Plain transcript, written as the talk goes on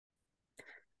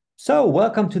So,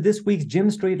 welcome to this week's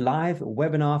GYMSTREET live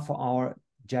webinar for our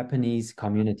Japanese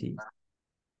community.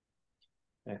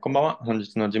 こんばんは。本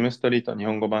日のジムストリート日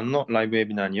本語版のライブウェ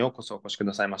ビナーにようこそお越しく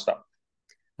ださいました。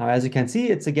Now, as you can see,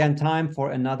 it's again time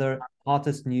for another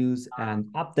hottest news and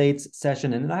updates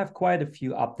session, and I have quite a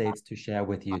few updates to share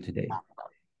with you today.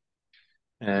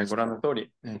 ご覧の通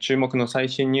り、注目の最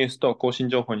新ニュースと更新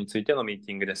情報についてのミー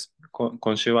ティングです。今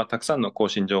週はたくさんの更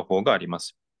新情報がありま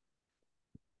す。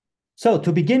So,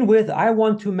 to begin with, I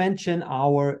want to mention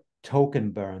our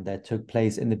token burn that took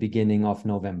place in the beginning of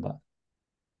November.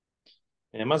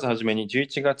 まずはじめに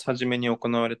11月初めに行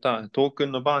われたトーク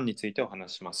ンのバーンについてお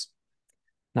話しします。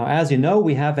Now, as you know,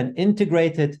 we have an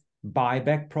integrated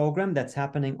buyback program that's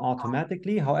happening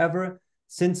automatically. However,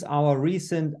 since our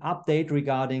recent update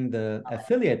regarding the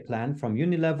affiliate plan from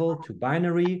Unilevel to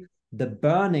binary, the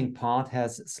burning part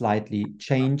has slightly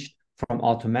changed from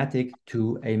automatic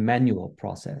to a manual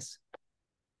process.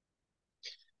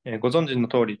 ご存知の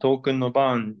通り、トークンの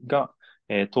バーンが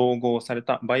統合され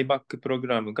たバイバックプログ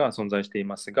ラムが存在してい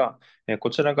ますが、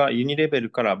こちらがユニレベル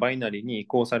からバイナリに移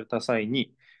行された際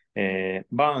に、バ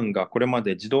ーンがこれま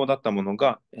で自動だったもの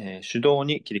が、手動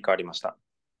に切り替わりました。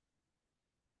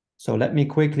So let me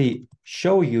quickly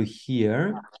show you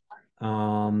here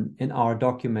in our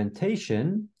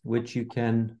documentation, which you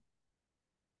can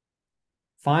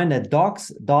find at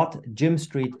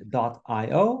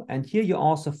docs.gymstreet.io, and here you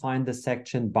also find the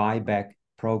section buyback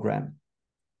program.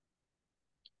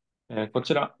 こ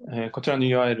ちらの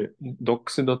URL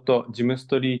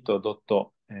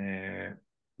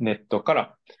docs.gymstreet.net か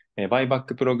らバイバッ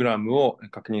クプログラムを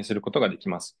確認することができ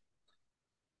ます。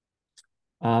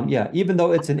Yeah, even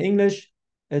though it's in English,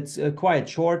 it's quite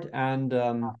short and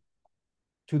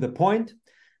to the point.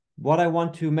 What I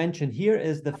want to mention here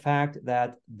is the fact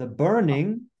that the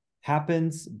burning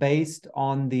happens based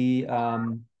on the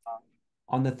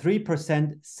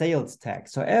 3% sales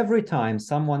tax. So every time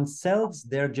someone sells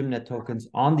their Gymnet tokens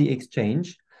on the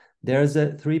exchange, there's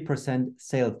a 3%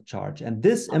 sales charge. And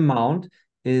this amount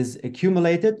is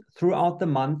accumulated throughout the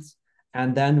months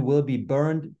and then will be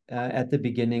burned at the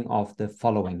beginning of the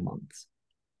following months.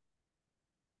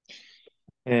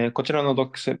 こちらのドッ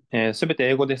クス、すべて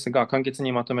英語ですが簡潔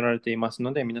にまとめられています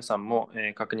ので皆さんも、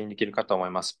確認できるかと思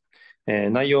います。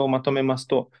内容をまとめます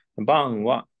と、バーン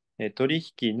は、取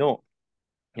引の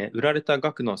売られた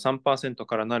額の 3%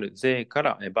 からなる税か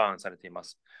らバーンされていま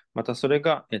す。またそれ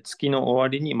が月の終わ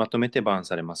りにまとめてバーン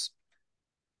されます。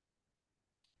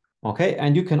Okay,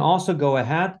 and you can also go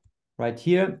ahead right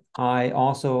here. I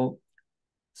also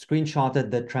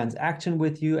screenshotted the transaction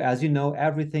with you. As you know,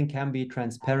 everything can be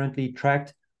transparently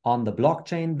tracked on the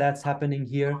blockchain that's happening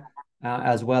here,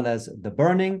 as well as the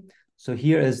burning. So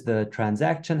here is the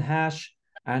transaction hash.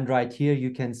 And right here,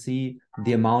 you can see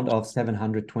the amount of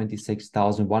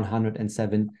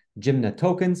 726,107 Gymnet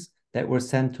tokens that were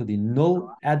sent to the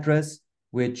null address,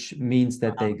 which means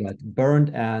that they got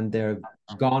burned and they're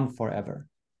gone forever.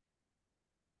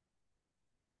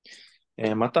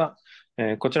 また、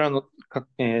こちらの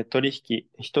取引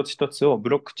一つ一つをブ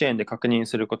ロックチェーンで確認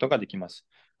することができます。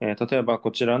例えばこ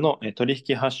ちらの取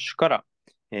引ハッシュから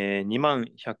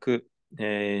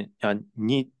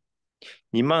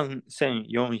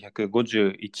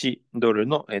21,451ドル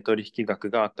の取引額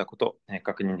があったことを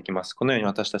確認できます。このように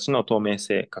私たちの透明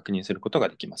性確認することが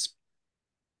できます。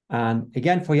And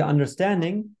again, for your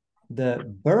understanding, the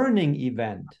burning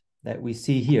event that we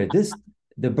see here,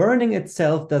 the burning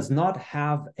itself does not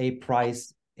have a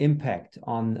price impact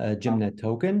on a Gymnet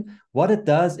token. What it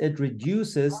does, it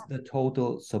reduces the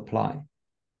total supply.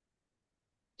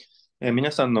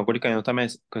 皆さんのご理解のため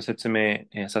ご説明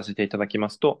させていただきま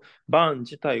すと、バーン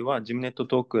自体はジムネット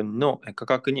トークンの価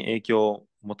格に影響を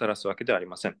もたらすわけではあり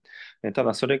ません。た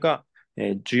だそれが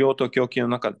需要と供給の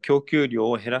中、供給量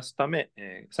を減らすため、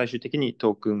最終的に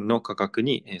トークンの価格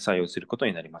に作用すること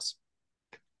になります。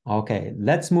Okay,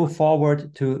 let's move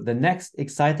forward to the next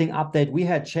exciting update. We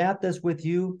had shared this with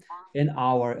you in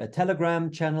our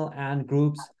Telegram channel and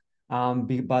groups,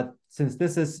 but since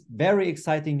this is very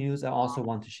exciting news, I also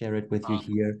want to share it with you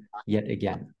here yet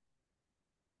again.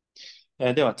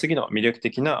 では次の魅力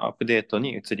的なアップデート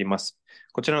に移ります。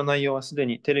こちらの内容はすで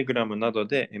に Telegram など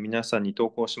で皆さんに投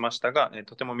稿しましたが、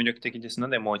とても魅力的ですの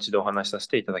で、もう一度お話しさせ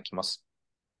ていただきます。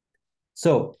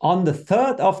So, on the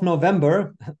 3rd of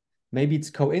November, maybe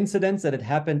it's coincidence that it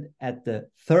happened at the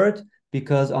 3rd,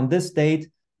 because on this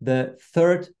date, the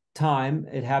 3rd time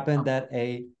it happened that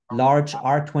a large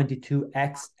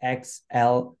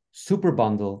R22XXL super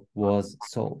bundle was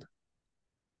sold.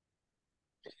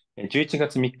 11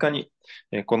月3日に、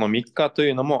この3日と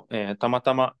いうのも、たま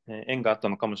たま縁があった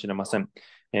のかもしれません。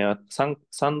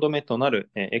3度目となる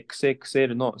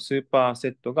XXL のスーパーセ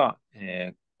ットが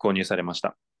購入されまし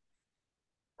た。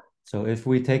So if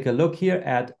we take a look here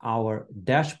at our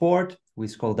dashboard, we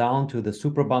scroll down to the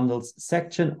Super Bundles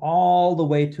section all the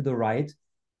way to the right.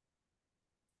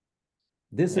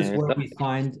 This is where we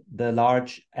find the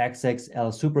large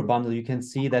XXL Super Bundle. You can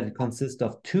see that it consists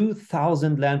of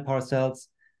 2,000 land parcels,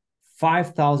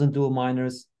 5,000 dual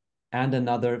miners, and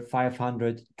another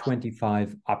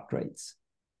 525 upgrades.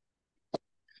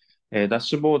 ダッ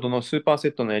シュボードのスーパーセ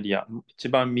ットのエリア、一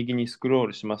番右にスクロー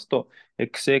ルしますと、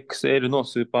XXL の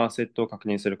スーパーセットを確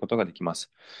認することができます。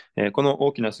この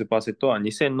大きなスーパーセットは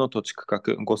2000の土地区画、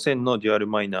5000のデュアル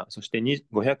マイナー、そして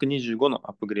525の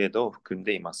アップグレードを含ん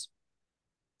でいます。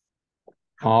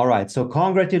All right, so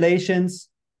congratulations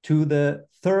to the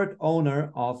third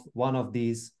owner of one of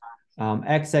these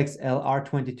XXL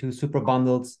R22 Super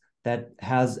Bundles that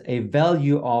has a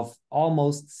value of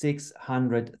almost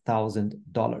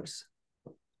 $600,000.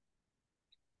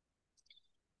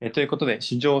 ということで、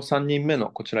史上3人目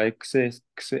のこちら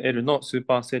XXL のスー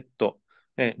パーセット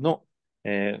の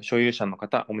所有者の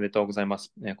方、おめでとうございま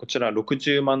す。こちら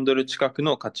60万ドル近く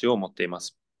の価値を持っていま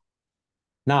す。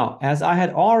Now, as I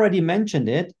had already mentioned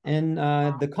it in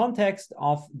the context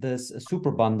of this Super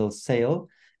Bundle sale,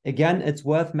 again, it's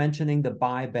worth mentioning the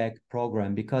buyback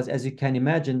program because, as you can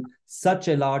imagine, such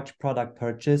a large product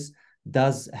purchase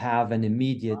does have an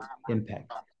immediate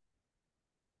impact.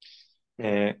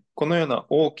 このような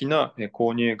大きな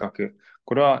購入額、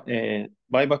これは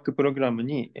バイバックプログラム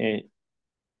に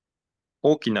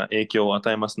大きな影響を与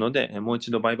えますので、もう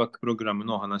一度バイバックプログラム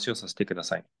のお話をさせてくだ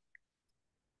さい。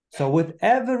So with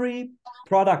every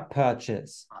product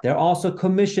purchase, there are also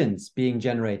commissions being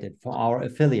generated for our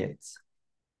affiliates.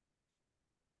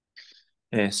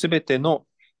 すべての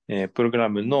プログラ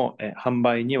ムの販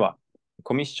売には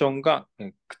コミッションがく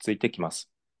っついてきます。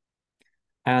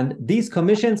And these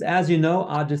commissions, as you know,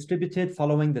 are distributed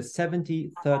following the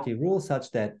 70-30 rule,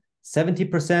 such that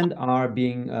 70% are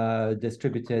being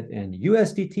distributed in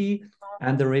USDT,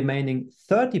 and the remaining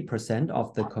 30%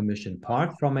 of the commission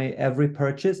part from every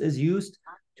purchase is used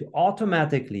to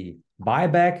automatically buy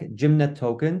back GYMNet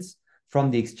tokens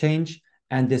from the exchange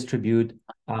and distribute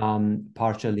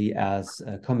partially as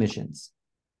commissions.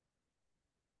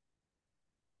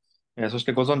 そし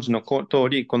てご存知の通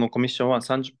り、このコミッションは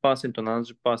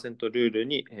 30%、70% ルール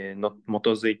に基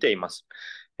づいています。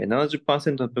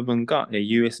70% の部分が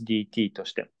USDT と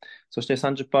して、そして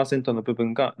 30% の部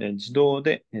分が自動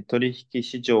で取引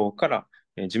市場から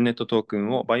GYMNetトーク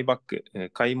ンをバイバック、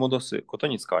買い戻すこと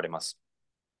に使われます。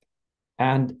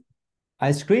And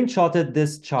I screenshotted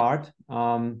this chart,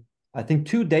 I think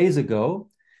 2 days ago.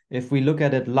 If we look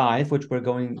at it live, which we're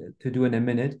going to do in a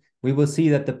minute, we will see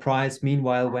that the price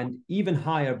meanwhile went even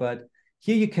higher. But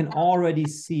here you can already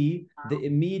see the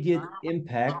immediate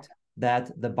impact that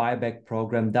the buyback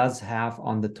program does have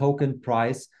on the token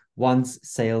price once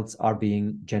sales are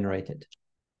being generated.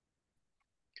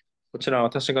 こちらは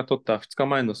私が撮った2日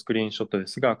前のスクリーンショットで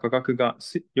すが、価格が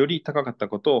より高かった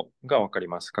ことがわかり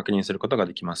ます。確認することが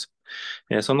できます。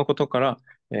そのことから、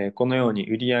このように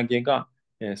売上が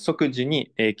即時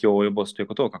に影響を及ぼすという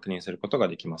ことを確認することが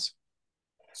できます。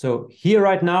So here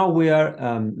right now we are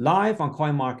live on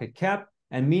CoinMarketCap,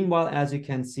 and meanwhile, as you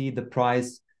can see, the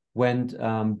price went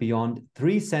beyond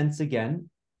 3 cents again.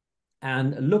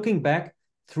 And looking back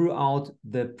throughout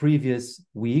the previous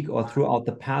week or throughout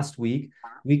the past week,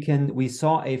 we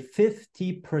saw a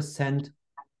 50%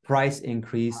 price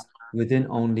increase within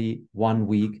only 1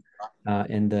 week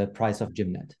in the price of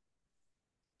GYMNet.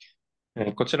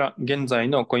 こちら、現在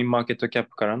のコインマーケットキャッ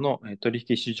プからの取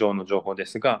引市場の情報で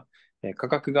すが、価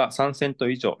格が3セント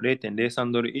以上、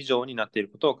0.03 ドル以上になっている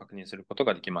ことを確認すること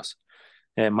ができます。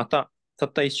また、た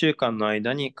った1週間の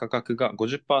間に価格が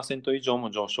 50% 以上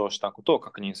も上昇したことを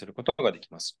確認することができ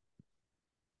ます。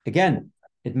Again,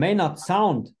 it may not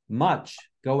sound much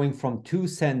going from 2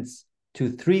 cents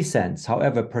to 3 cents.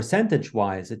 However,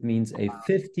 percentage-wise, it means a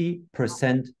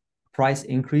 50% price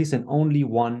increase in only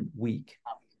 1 week.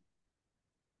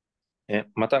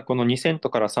 また、この2セント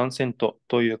から3セント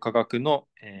という価格の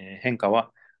変化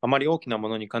はあまり大きなも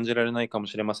のに感じられないかも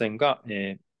しれませんが、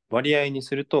割合に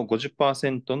すると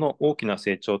 50% の大きな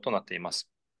成長となっています。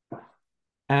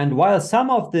And while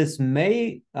some of this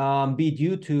may be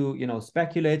due to,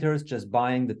 speculators just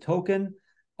buying the token,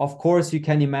 of course, you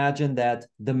can imagine that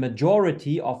the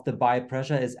majority of the buy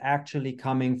pressure is actually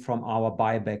coming from our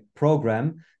buyback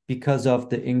program because of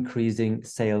the increasing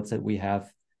sales that we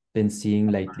have been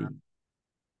seeing lately.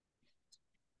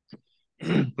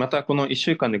 また、この1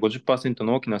週間で 50%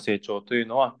 の大きな成長という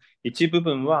のは、一部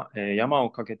分は山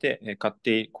をかけて買っ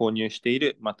て購入してい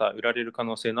る、また売られる可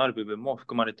能性のある部分も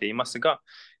含まれていますが、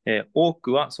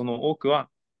その多くは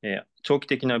長期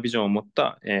的なビジョンを持っ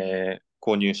た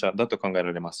購入者だと考え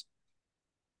られます。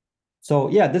So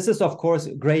yeah, this is of course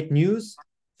great news.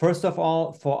 First of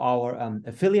all, for our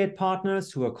affiliate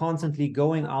partners who are constantly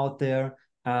going out there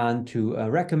and to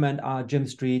recommend our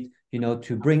GYMSTREET,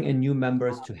 to bring in new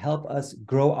members, to help us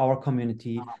grow our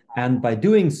community. And by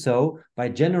doing so, by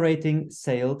generating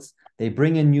sales, they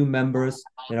bring in new members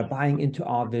that are buying into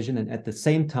our vision. And at the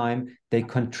same time, they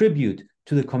contribute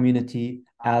to the community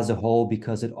as a whole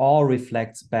because it all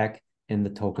reflects back in the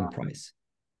token price.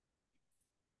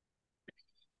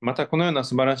 また、このような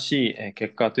素晴らしい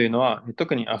結果というのは、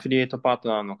特にアフィリエイトパート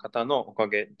ナーの方のおか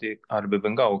げである部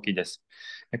分が大きいです。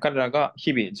彼らが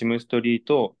日々、ジムストリー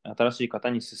トを新しい方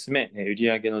に進め、売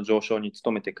上の上昇に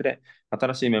努めてくれ、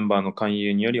新しいメンバーの勧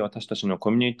誘により私たちの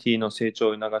コミュニティの成長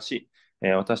を促し、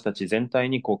私たち全体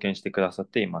に貢献してくださっ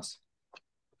ています。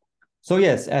So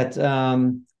yes, at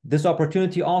this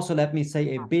opportunity also let me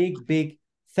say a big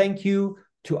thank you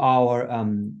to our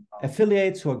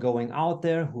affiliates who are going out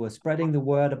there, who are spreading the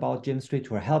word about GYMSTREET,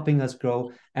 who are helping us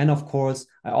grow. And of course,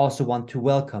 I also want to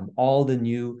welcome all the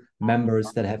new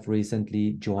members that have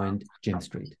recently joined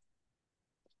GYMSTREET.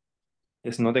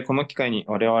 ですので、この機会に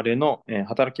我々の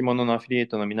働き者のアフィリエイ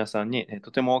トの皆さんに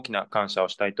とても大きな感謝を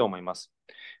したいと思います。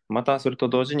また、それと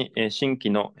同時に新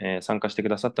規の参加してく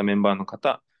ださったメンバーの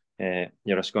方、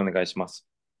よろしくお願いします。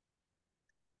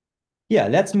Yeah,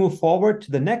 let's move forward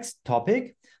to the next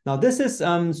topic. Now, this is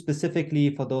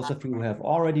specifically for those of you who have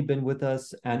already been with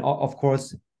us, and of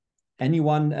course,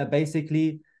 anyone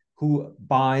basically who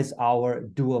buys our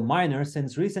dual miner,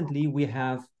 since recently we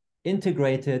have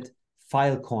integrated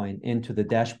Filecoin into the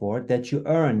dashboard that you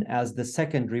earn as the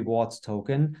second rewards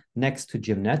token next to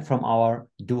GymNet from our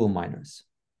dual miners.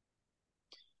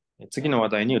 次の話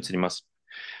題に移ります。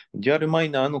デュアルマイ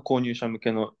ナーの購入者向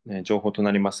けの情報とな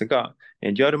りますが、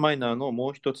デュアルマイナーの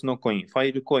もう一つのコイン、ファ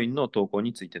イルコインの統合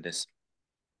についてです。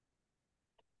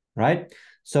Right?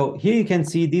 So here you can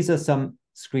see these are some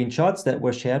screenshots that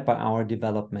were shared by our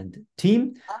development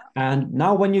team. And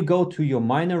now when you go to your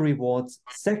miner rewards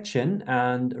section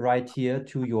and right here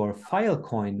to your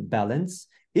Filecoin balance,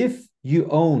 if you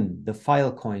own the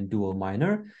Filecoin dual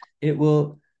miner, it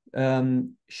will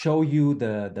show you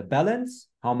the balance,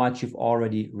 how much you've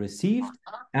already received,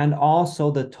 and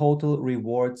also the total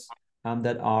rewards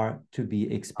that are to be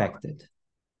expected.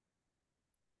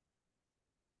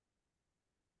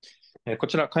 こ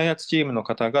ちら、開発チームの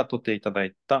方が撮っていただ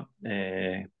いた、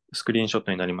スクリーンショッ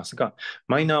トになりますが、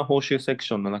マイナー報酬セク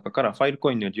ションの中からファイル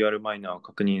コインのデュアルマイナーを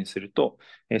確認すると、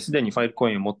すでにファイルコ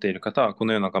インを持っている方はこ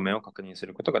のような画面を確認す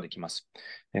ることができます。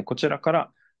こちらか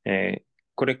ら、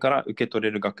これから受け取れ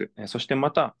る額、そして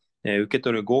また、受け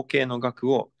取る合計の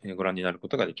額をご覧になるこ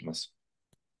とができます。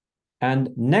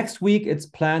And next week, it's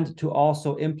planned to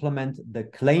also implement the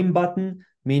claim button,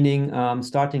 meaning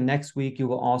starting next week, you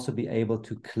will also be able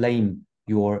to claim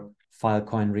your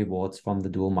Filecoin rewards from the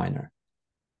dual miner.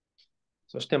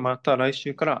 そしてまた来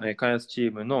週から開発チ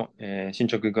ームの進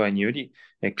捗具合により、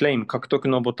クレイム獲得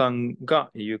のボタンが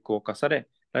有効化され、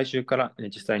来週から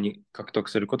実際に獲得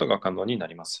することが可能にな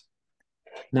ります。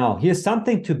Now, here's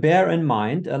something to bear in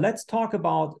mind. Let's talk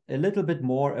about a little bit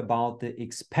more about the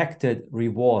expected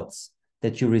rewards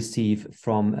that you receive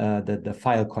from the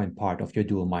Filecoin part of your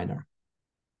dual miner.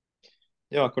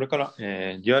 では、これから、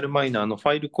デュアルマイナーのフ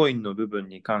ァイルコインの部分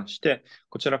に関して、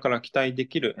こちらから期待で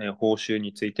きる、報酬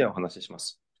についてお話ししま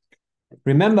す。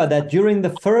Remember that during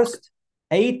the first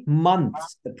 8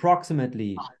 months,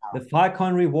 approximately, the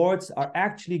Filecoin rewards are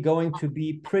actually going to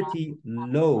be pretty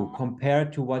low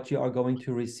compared to what you are going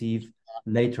to receive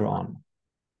later on.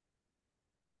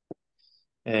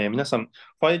 皆さん、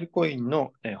ファイルコイン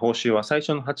の報酬は最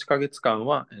初の8ヶ月間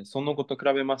は、その後と比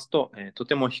べますと、と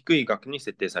ても低い額に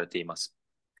設定されています。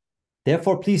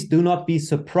Therefore, please do not be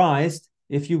surprised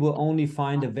if you will only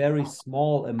find a very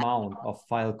small amount of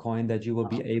Filecoin that you will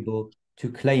be able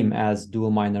to claim as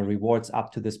dual miner rewards up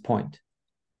to this point.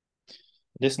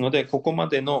 ですので、ここま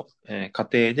での過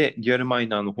程でデュアルマイ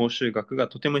ナーの報酬額が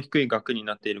とても低い額に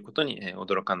なっていることに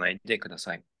驚かないでくだ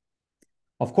さい。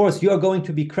Of course, you are going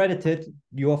to be credited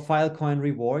your Filecoin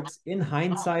rewards in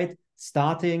hindsight,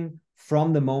 starting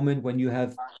from the moment when you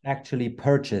have actually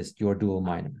purchased your dual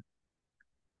miner.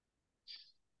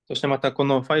 そしてまた、こ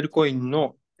のファイルコイン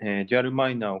のデュアルマ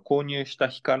イナーを購入した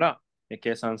日から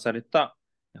計算された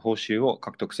報酬を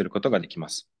獲得することができま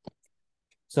す。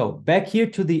So back here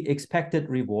to the expected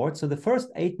reward. So the first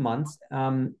 8 months,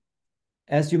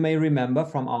 as you may remember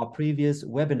from our previous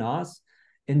webinars,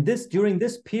 during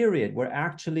this period, we're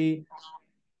actually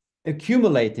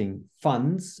accumulating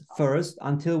funds first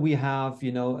until we have,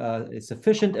 a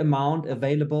sufficient amount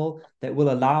available that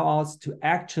will allow us to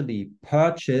actually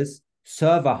purchase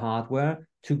server hardware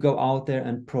to go out there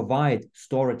and provide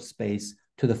storage space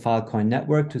to the Filecoin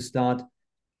network to start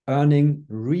earning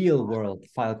real-world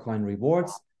Filecoin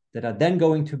rewards that are then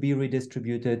going to be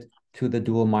redistributed to the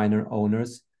dual miner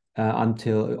owners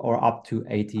until or up to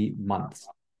 80 months.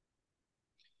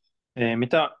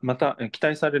 また、期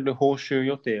待される報酬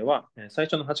予定は、最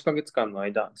初の8ヶ月間の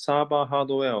間、サーバーハー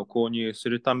ドウェアを購入す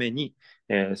るために、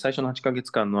最初の8ヶ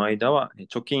月間の間は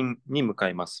貯金に向か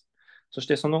います。そし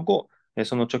てその後、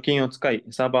その貯金を使い、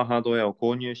サーバーハードウェアを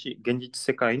購入し、現実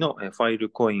世界のファイル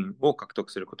コインを獲得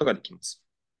することができます。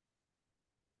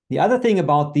The other thing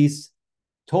about these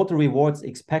total rewards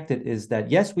expected is that,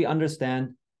 yes, we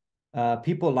understand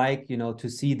people like, to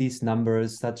see these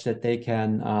numbers such that they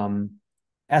can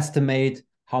estimate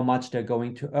how much they're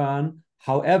going to earn.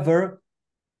 However,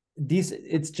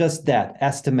 it's just that,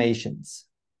 estimations.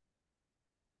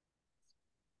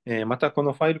 また、こ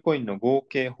のファイルコインの合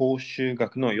計報酬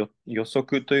額の予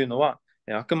測というのは、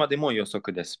あくまでも予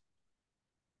測です。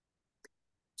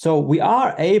So we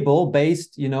are able,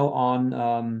 based,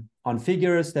 on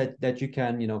figures that you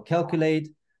can,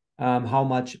 calculate how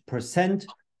much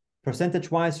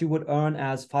percentage-wise you would earn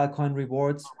as Filecoin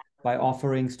rewards by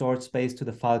offering storage space to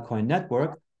the Filecoin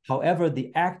network. However,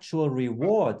 the actual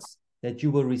rewards that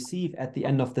you will receive at the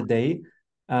end of the day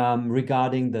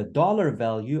regarding the dollar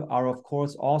value are, of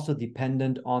course, also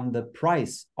dependent on the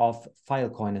price of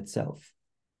Filecoin itself.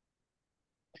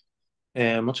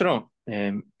 もちろん、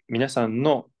皆さん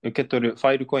の受け取るフ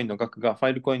ァイルコインの額がフ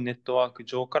ァイルコインネットワーク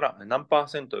上から何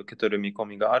%受け取る見込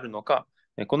みがあるのか、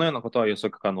このようなことは予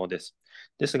測可能です。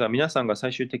ですが、皆さんが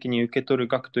最終的に受け取る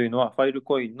額というのは、ファイル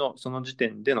コインのその時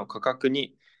点での価格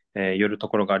によると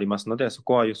ころがありますので、そ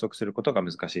こは予測することが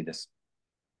難しいです。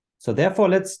So therefore,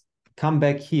 let's come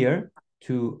back here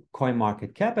to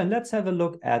CoinMarketCap and let's have a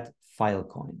look at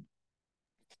Filecoin.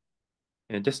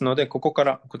 ですので、こ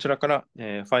ちらから、フ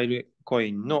ァイルコ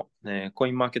インの、コ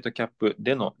インマーケットキャップ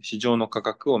での市場の価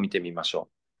格を見てみましょ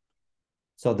う。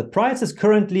So the price is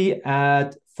currently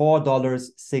at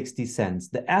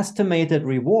 $4.60. The estimated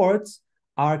rewards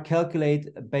are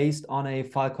calculated based on a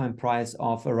Filecoin price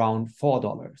of around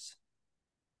 $4.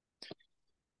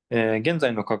 現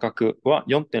在の価格は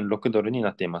 $4.6 に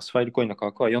なっています。ファイルコインの価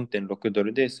格は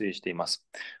 $4.6 で推移しています。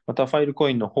また、ファイルコ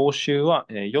インの報酬は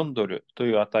$4と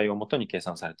いう値をもとに計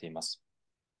算されています。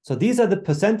So these are the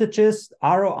percentages,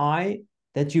 ROI,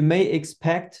 that you may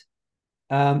expect,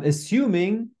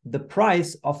 assuming the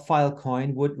price of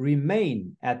Filecoin would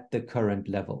remain at the current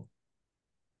level.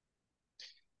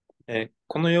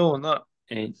 このような、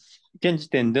現時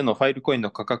点でのファイルコインの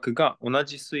価格が同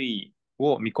じ推移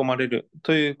を見込まれる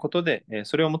ということで、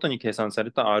それをもとに計算さ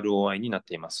れた ROI になっ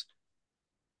ています。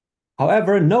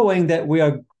However, knowing that we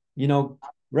are,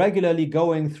 regularly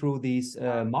going through these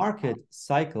market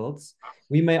cycles,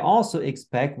 we may also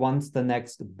expect once the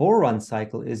next bull run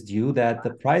cycle is due that the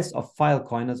price of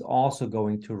Filecoin is also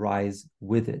going to rise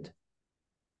with it.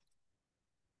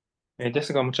 で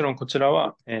すが、もちろんこちら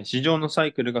は市場のサ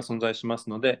イクルが存在しま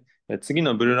すので、次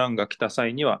のブルーランが来た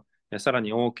際には、さら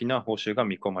に大きな報酬が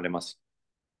見込まれます。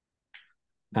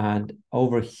And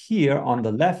over here on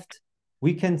the left,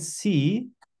 we can see,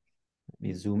 let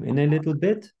me zoom in a little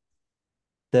bit,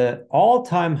 the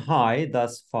all-time high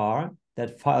thus far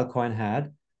that Filecoin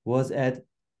had was at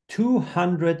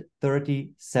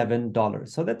 $237.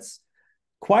 So that's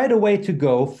quite a way to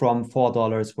go from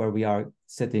 $4 where we are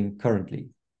sitting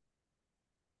currently.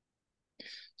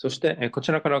 そして、こ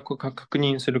ちらから確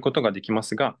認することができま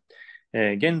すが、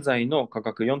現在の価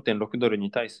格 $4.6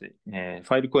 に対して、フ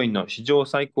ァイルコインの市場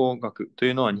最高額と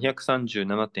いうのは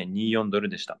 $237.24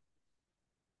 でした。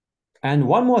And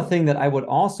one more thing that I would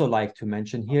also like to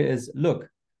mention here is, look,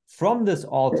 from this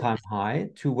all-time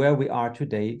high to where we are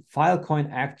today, Filecoin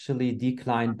actually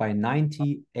declined by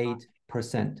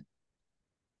 98%.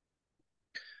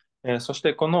 そし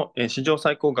てこの市場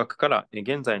最高額から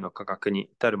現在の価格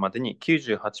に至るまでに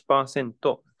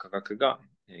 98% 価格が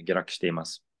下落していま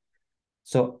す。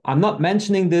So I'm not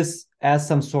mentioning this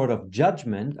as some sort of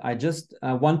judgment. I just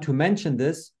want to mention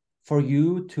this for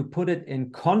you to put it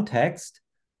in context,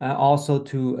 also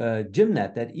to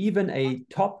Gymnet, that even a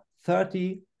top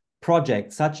 30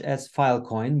 project such as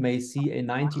Filecoin may see a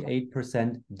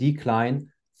 98% decline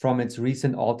from its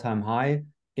recent all-time high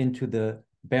into the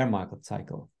bear market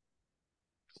cycle.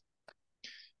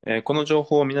 この情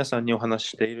報を皆さんにお話し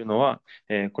しているのは、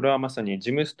これはまさに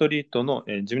ジムストリートの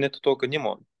ジムネットトークンに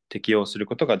も適用する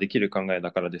ことができる考え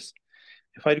だからです。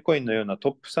ファイルコインのようなト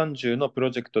ップ30のプ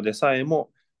ロジェクトでさえ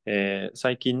も、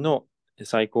最近の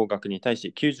最高額に対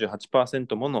し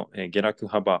98%もの下落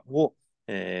幅を、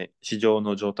市場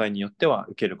の状態によっては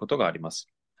受けることがあります。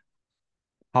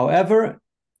However,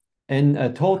 in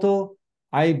total,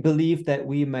 I believe that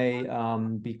we may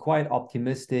be quite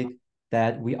optimistic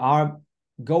that we are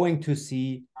going to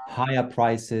see higher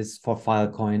prices for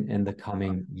Filecoin in the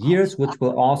coming years, which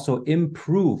will also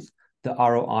improve the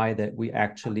ROI that we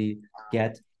actually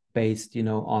get based,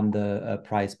 on the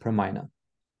price per miner.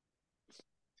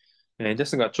 で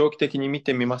すが、長期的に見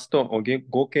てみますと、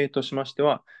合計としまして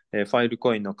は、ファイル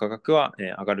コインの価格は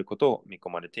上がることを見込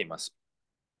まれています。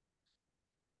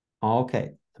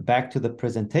Okay, back to the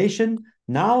presentation.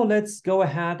 Now let's go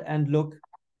ahead and look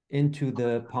into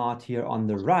the part here on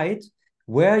the right,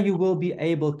 where you will be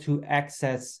able to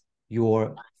access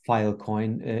your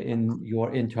Filecoin in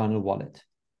your internal wallet.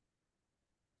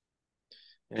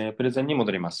 プレゼンに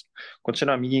戻ります。こち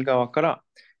ら右側から、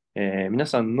皆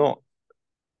さんの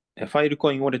ファイル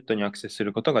コインウォレットにアクセスす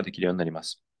ることができるようになりま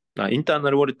す。インター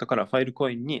ナルウォレットからファイルコ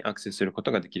インにアクセスするこ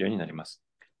とができるようになります。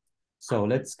So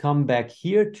let's come back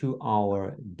here to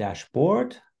our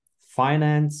dashboard,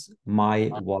 finance my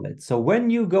wallet. So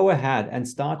when you go ahead and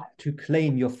start to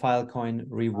claim your Filecoin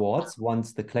rewards,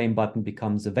 once the claim button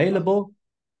becomes available,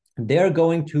 they're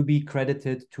going to be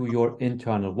credited to your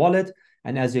internal wallet.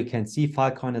 And as you can see,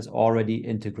 Filecoin is already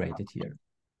integrated here.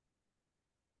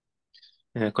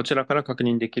 こちらから確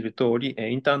認できる通り、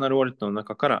インターナルウォレットの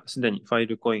中からすでにファイ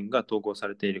ルコインが統合さ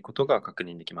れていることが確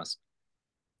認できます。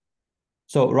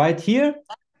So right here,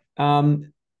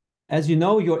 as you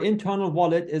know, your internal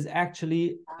wallet is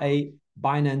actually a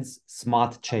Binance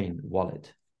Smart Chain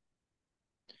wallet.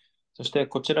 そして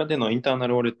こちらでのインターナ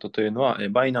ルウォレットというのは、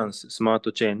バイナンススマー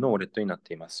トチェーンのウォレットになっ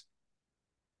ています。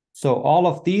So all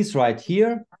of these right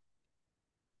here,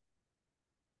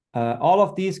 all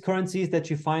of these currencies that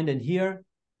you find in here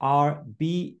are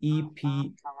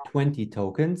BEP20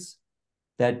 tokens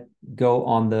that go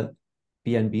on the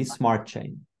BNB Smart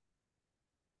Chain.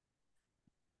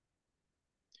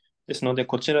 ですので、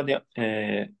こちらで、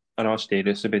表してい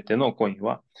るすべてのコイン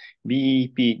は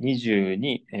BEP20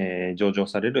 に、上場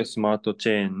されるスマート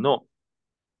チェーンの、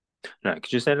Could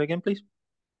you say that again, please?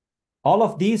 All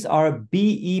of these are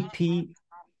BEP20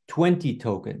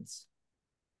 tokens,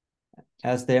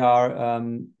 as they are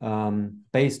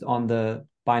based on the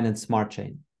Binance Smart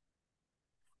Chain.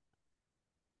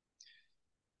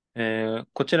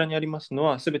 こちらにありますの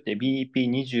はすべて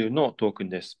BEP20 のトークン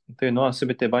です。というのはす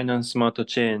べてバイナンススマート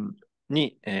チェーン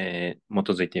に、基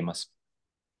づいています。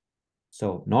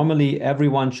So normally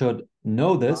everyone should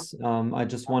know this. I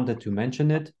just wanted to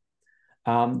mention it.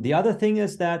 The other thing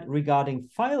is that regarding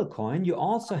Filecoin, you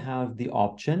also have the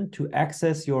option to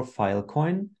access your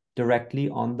Filecoin directly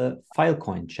on the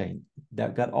Filecoin chain.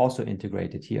 That got also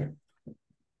integrated here.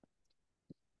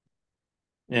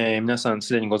 皆さん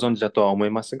すでにご存知だとは思い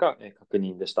ますが、確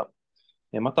認でした。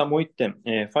またもう一点、フ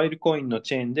ァイルコインの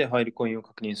チェーンでファイルコインを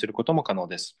確認することも可能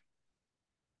です。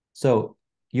So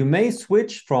you may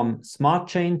switch from Smart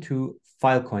Chain to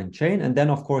Filecoin chain, and then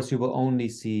of course you will only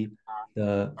see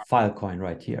the Filecoin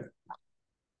right here.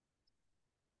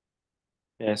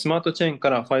 スマートチェーンか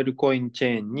らファイルコインチ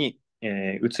ェーンに、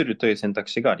移るという選択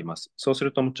肢があります。そうす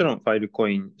るともちろんファイルコ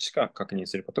インしか確認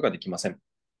することができません。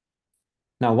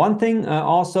Now, one thing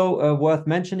also worth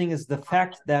mentioning is the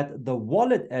fact that the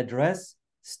wallet address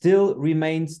still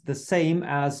remains the same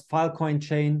as Filecoin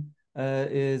chain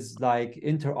is like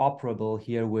interoperable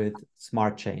here with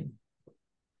Smart Chain.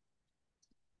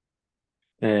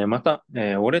 また、ウ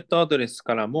ォレットアドレス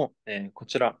からも、こ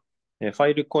ちら、ファ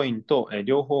イルコインと、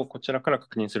両方こちらから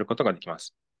確認することができま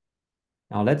す。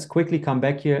Now, let's quickly come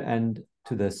back here and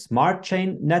to the Smart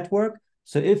Chain network.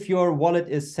 So if your wallet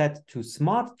is set to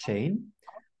Smart Chain,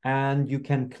 and you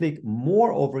can click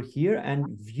more over here and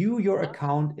view your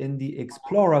account in the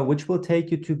Explorer, which will take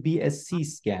you to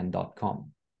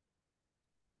bscscan.com.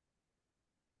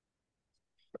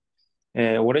 ウ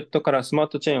ォレットからスマー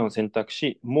トチェーンを選択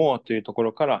し、More というとこ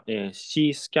ろから、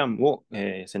C スキャンを、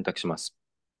選択します。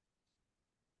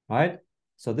Right?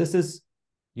 So this is,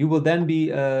 you will then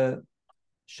be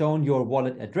shown your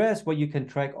wallet address where you can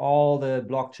track all the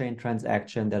blockchain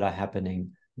transactions that are happening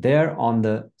there on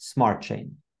the smart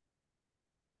chain.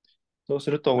 そうす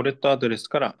ると、ウォレットアドレス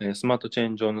から、スマートチェー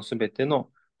ン上のすべての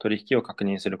取引を確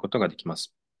認することができま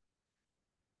す。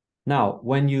Now,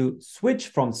 when you switch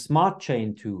from smart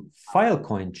chain to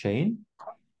Filecoin chain,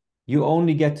 you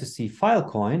only get to see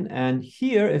Filecoin. And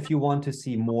here, if you want to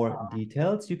see more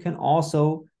details, you can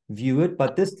also view it,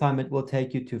 but this time it will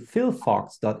take you to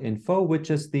philfox.info, which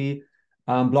is the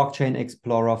blockchain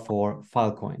explorer for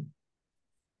Filecoin.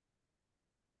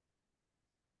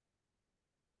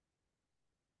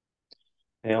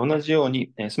 同じよう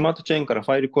に、スマートチェーンから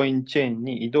ファイルコインチェーン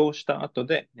に移動した後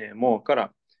で、もうか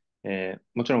ら、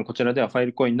もちろんこちらではファイ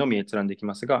ルコインのみ閲覧でき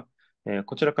ますが、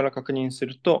こちらから確認す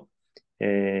ると、フ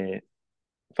ァ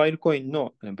イルコイン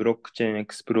のブロックチェーンエ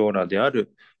クスプローラーであ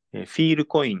る、フィール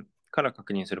コインから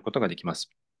確認することができま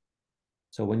す。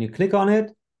So when you click on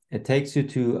it, it takes you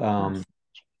to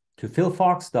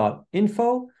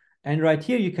philfox.info. And right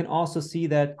here, you can also see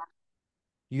that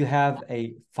you have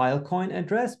a Filecoin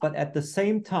address, but at the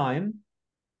same time,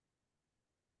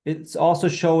 it's also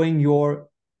showing your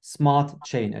smart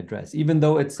chain address. Even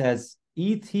though it says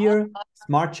ETH here,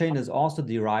 smart chain is also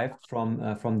derived from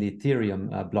the Ethereum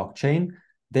blockchain.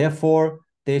 Therefore,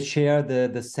 they share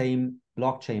the same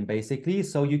blockchain basically.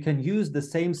 So you can use the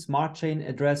same smart chain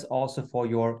address also for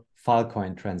your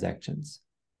Filecoin transactions.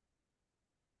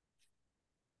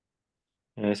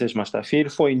 失礼しました。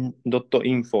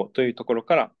feelcoin.info というところ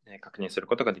から確認する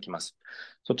ことができます。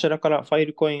そちらからファイ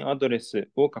ルコインアドレス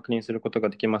を確認することが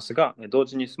できますが、同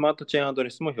時にスマートチェーンアドレ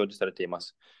スも表示されていま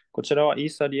す。こちらはイー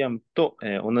サリアムと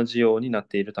同じようになっ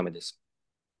ているためです。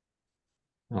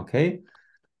Okay,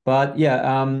 but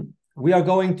yeah, we are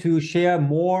going to share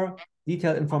more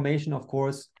detailed information, of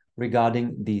course,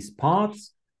 regarding these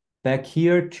parts. Back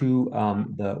here to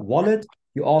the wallet,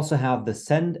 you also have the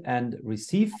send and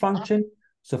receive function.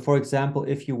 So for example,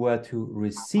 if you were to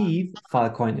receive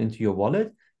Filecoin into your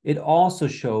wallet, it also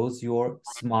shows your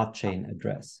smart chain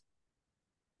address.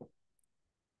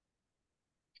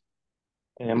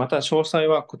 また詳細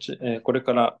はこれ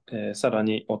からさら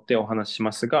に追ってお話しし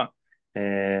ますが、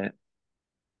受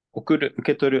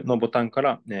け取るのボタンか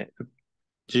ら、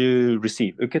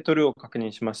receive、受け取るを確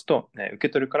認しますと、受け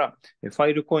取るからファ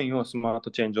イルコインをスマート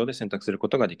チェーン上で選択するこ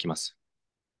とができます。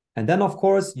And then, of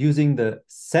course, using the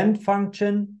send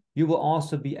function, you will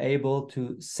also be able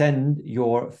to send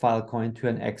your Filecoin to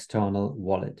an external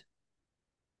wallet.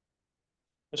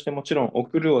 そしてもちろん、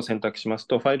送るを選択します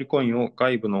と、ファイルコインを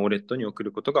外部のウォレットに送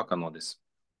ることが可能です。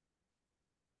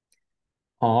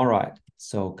All right.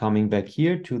 So coming back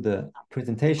here to the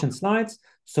presentation slides.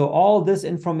 So all this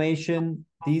information,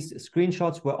 these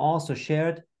screenshots were also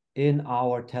shared in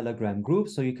our Telegram group.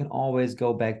 So you can always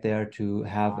go back there to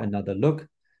have another look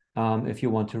if you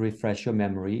want to refresh your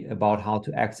memory about how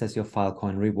to access your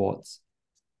Filecoin rewards.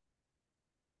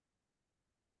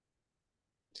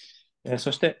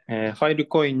 そして、ファイル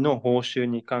コインの報酬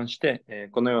に関して、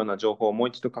このような情報をもう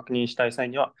一度確認したい際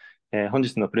には、本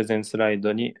日のプレゼンスライ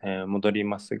ドに、戻り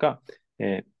ますが、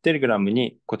テレグラム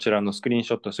にこちらのスクリーン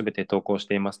ショットすべて投稿し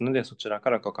ていますので、そちらか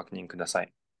らご確認くださ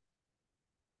い。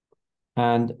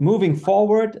And moving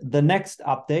forward, the next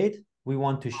update we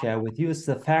want to share with you is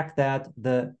the fact that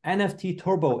the NFT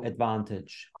turbo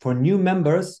advantage for new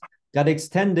members got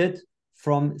extended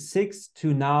from 6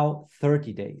 to now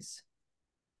 30 days.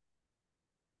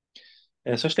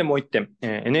 そしてもう一点、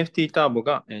NFT ターボ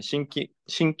が新規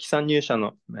参入者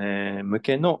の、向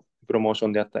けのプロモーショ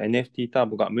ンであった NFT ター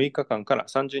ボが6日間から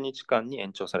30日間に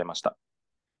延長されました。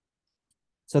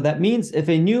So that means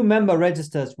if a new member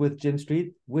registers with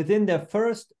GYMSTREET within their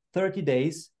first 30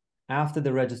 days after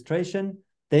the registration,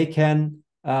 they can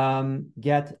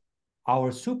get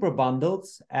our super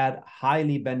bundles at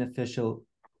highly beneficial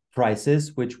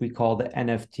prices, which we call the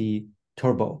NFT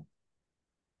turbo.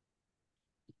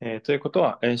 ということ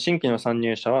は、新規の参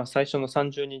入者は最初の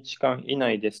30日間以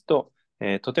内ですと、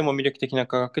とても魅力的な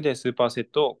価格でスーパーセ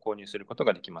ットを購入すること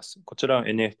ができます。こちらは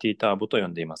NFT ターボと呼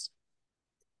んでいます。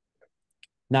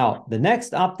Now, the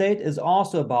next update is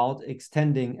also about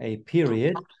extending a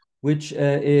period, which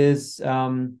is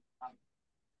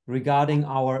regarding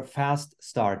our fast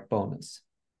start bonus.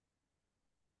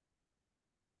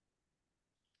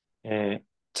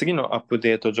 次のアップ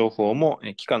デート情報も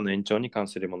期間の延長に関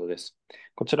するものです。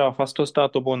こちらはファストスター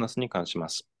トボーナスに関しま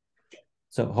す。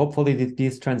So hopefully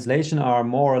these translations are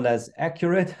more or less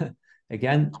accurate.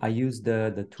 Again, I used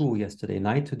the tool yesterday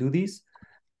night to do these.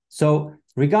 So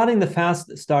regarding the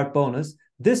fast start bonus,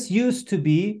 this used to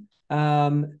be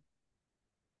tied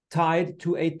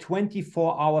to a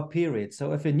 24-hour period.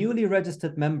 So if a newly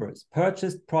registered members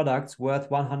purchased products worth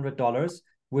 $100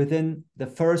 within the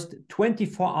first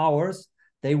 24 hours,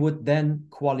 they would then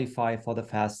qualify for the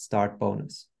fast start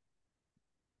bonus.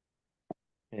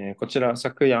 こちら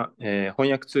昨夜、翻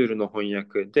訳ツールの翻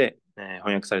訳で、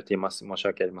翻訳されています。申し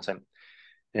訳ありません。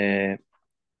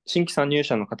新規参入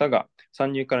者の方が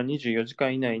参入から24時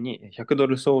間以内に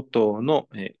$100相当の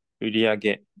売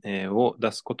上を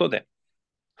出すことで、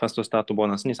ファストスタートボー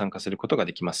ナスに参加することが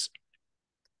できます。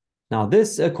Now,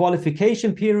 this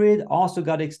qualification period also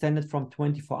got extended from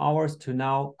 24 hours to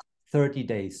now 30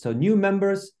 days. So new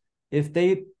members, if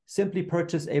they simply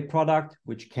purchase a product,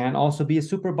 which can also be a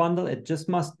super bundle, it just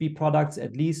must be products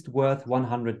at least worth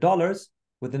 $100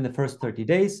 within the first 30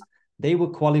 days, they will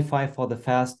qualify for the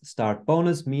fast start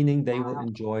bonus, meaning they will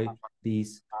enjoy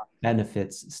these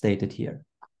benefits stated here.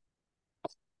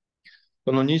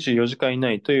 この24時間以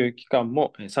内という期間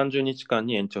も30日間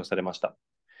に延長されました。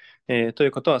とい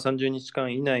うことは30日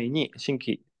間以内に新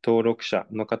規登録者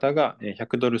の方が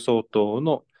$100相当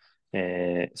の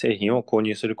製品を購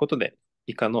入することで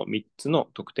以下の3つの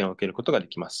特典を受けることがで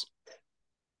きます。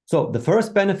So the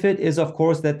first benefit is, of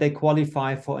course, that they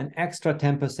qualify for an extra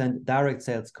 10% direct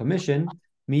sales commission,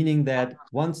 meaning that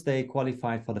once they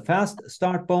qualify for the fast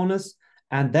start bonus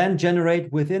and then generate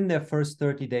within their first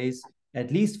 30 days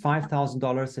at least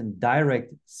 $5,000 in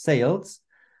direct sales,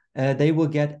 they will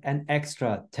get an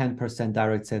extra 10%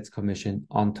 direct sales commission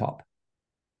on top.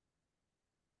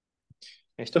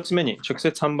 一つ目に直接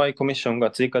販売コミッション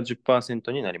が追加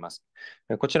 10% になります。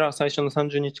こちらは最初の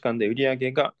30日間で売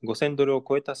上が$5,000を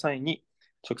超えた際に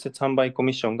直接販売コ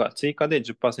ミッションが追加で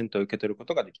 10% を受け取るこ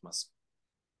とができます。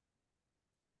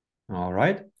All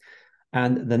right.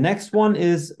 And the next one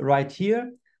is right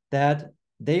here that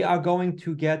they are going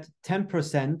to get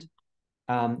 10%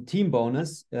 team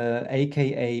bonus,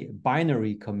 aka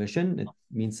binary commission. It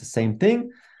means the same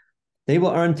thing. They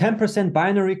will earn 10%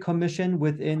 binary commission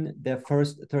within their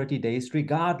first 30 days,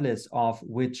 regardless of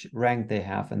which rank they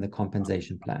have in the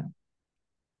compensation plan.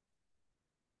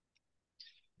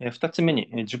 2つ目に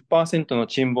 10% の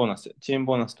チームボーナス。チーム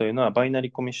ボーナスというのはバイナ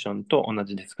リコミッションと同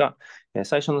じですが、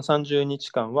最初の30日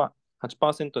間は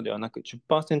 8% ではなく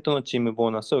 10% のチームボ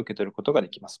ーナスを受け取ることがで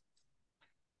きます。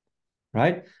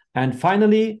Right? And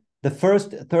finally, the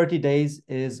first 30 days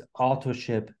is auto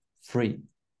ship free.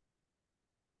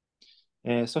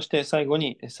 そして最後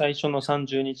に最初の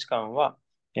30日間は、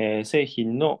製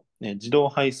品の自動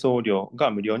配送料が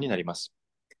無料になります。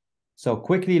So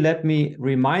quickly, let me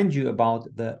remind you about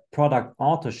the product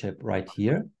auto ship right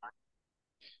here.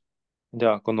 で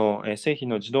は、この製品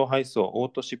の自動配送、オ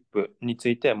ートシップにつ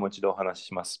いてもう一度お話し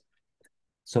します。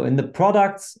So in the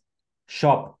products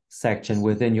shop section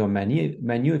within your menu,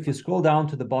 if you scroll down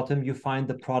to the bottom, you find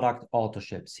the product auto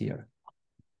ships here.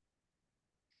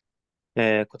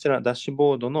 こちらダッシュ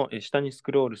ボードの下にス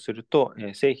クロールすると、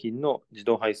製品の自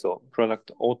動配送、プロダク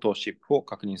トオートシップを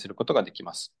確認することができ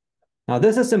ます。Now,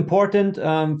 this is important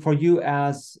for you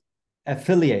as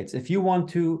affiliates. If you want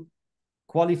to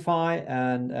qualify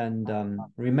and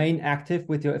remain active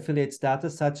with your affiliate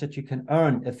status such that you can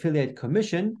earn affiliate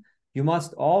commission, you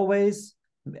must always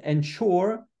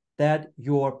ensure that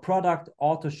your product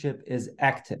auto ship is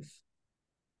active.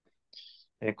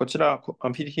 こちらアフ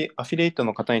ィリエイト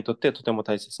の方にとってとても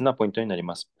大切なポイントになり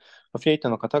ます。アフィリエイト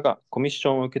の方がコミッシ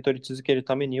ョンを受け取り続ける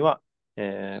ためには、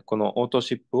このオート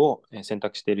シップを選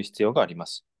択している必要がありま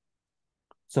す。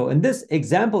So in this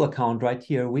example account right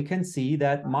here, we can see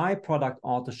that my product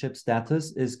auto ship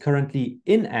status is currently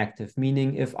inactive,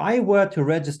 meaning if I were to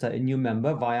register a new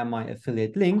member via my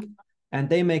affiliate link and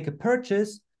they make a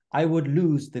purchase, I would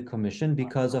lose the commission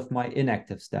because of my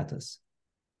inactive status.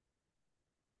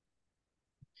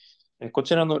 こ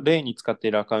ちらの例に使って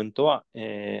いるアカウントは、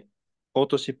オー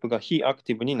トシップが非アク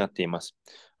ティブになっています。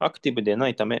アクティブでな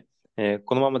いため、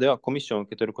このままではコミッションを受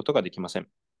け取ることができません。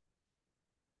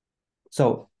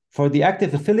So for the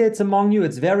active affiliates among you,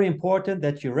 it's very important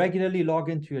that you regularly log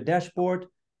into your dashboard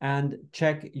and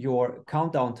check your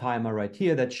countdown timer right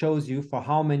here that shows you for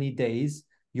how many days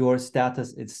your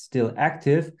status is still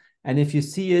active. And if you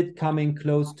see it coming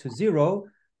close to 0,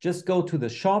 just go to the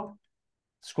shop,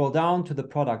 scroll down to the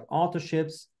product auto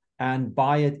ships and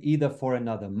buy it either for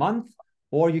another month,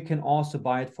 or you can also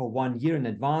buy it for 1 year in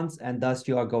advance, and thus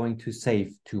you are going to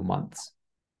save 2 months.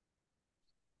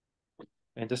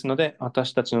 ですので、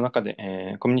私たちの中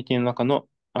で、コミュニティの中の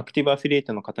アクティブアフィリエイ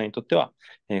トの方にとっては、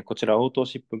こちらオート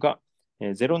シップが、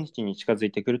0日に近づ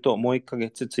いてくるともう1ヶ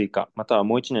月追加、または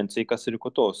もう1年追加するこ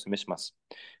とをお勧めします。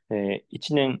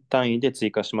1年単位で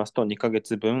追加しますと2ヶ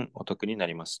月分お得にな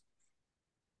ります。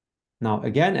Now,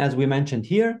 again, as we mentioned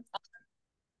here,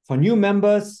 for new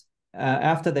members,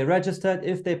 after they registered,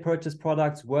 if they purchase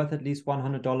products worth at least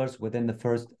 $100 within the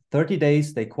first 30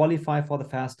 days, they qualify for the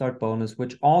fast start bonus,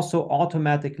 which also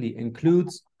automatically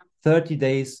includes 30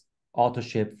 days auto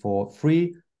ship for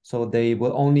free. So they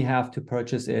will only have to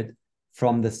purchase it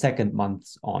from the second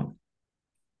month on.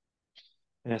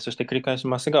 そして繰り返し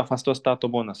ますが、ファストスタート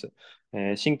ボーナス、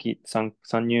新規参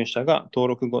入者が登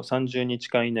録後30日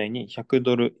間以内に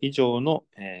$100以上の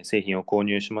製品を購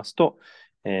入しますと、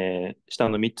下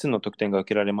の3つの特典が受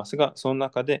けられますが、その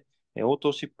中でオー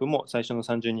トシップも最初の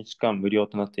30日間無料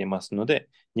となっていますので、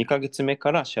2ヶ月目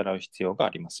から支払う必要があ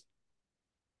ります。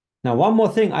Now, one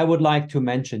more thing I would like to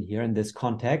mention here in this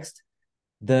context,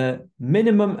 the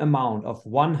minimum amount of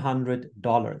 $100.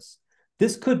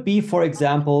 This could be, for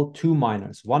example, 2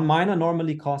 miners. One miner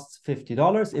normally costs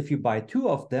 $50. If you buy 2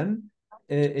 of them,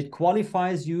 it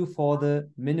qualifies you for the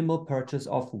minimal purchase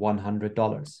of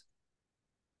 $100.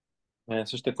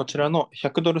 そしてこちらの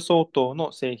$100相当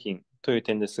の製品という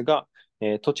点ですが、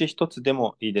土地1つで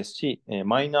もいいですし、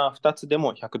マイナー2つで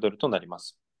も$100となりま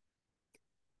す。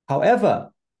However,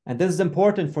 and this is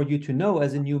important for you to know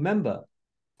as a new member,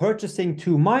 purchasing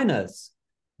 2 miners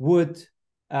would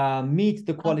meet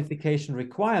the qualification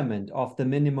requirement of the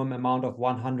minimum amount of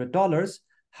 $100.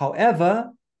 However,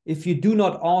 if you do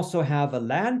not also have a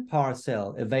land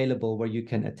parcel available where you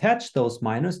can attach those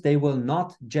miners, they will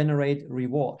not generate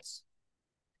rewards.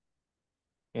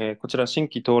 こちら新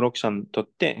規登録者にとっ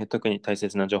て特に大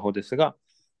切な情報ですが、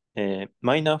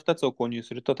マイナー2つを購入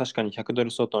すると確かに$100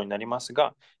相当になります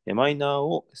が、マイナー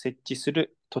を設置す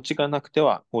る土地がなくて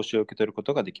は報酬を受け取るこ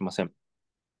とができません。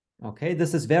Okay,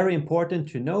 this is very important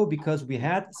to know because we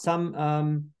had some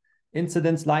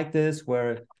incidents like this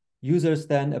where users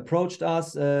then approached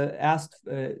us, asked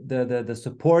the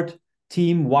support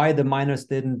team why the miners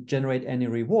didn't generate any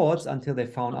rewards until they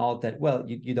found out that, well,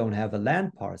 you don't have a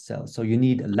land parcel. So you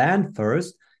need a land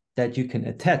first that you can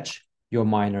attach your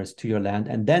miners to your land,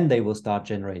 and then they will start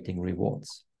generating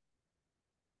rewards.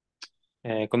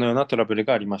 このようなトラブル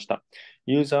がありました。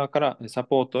ユーザーからサ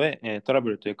ポートへトラブ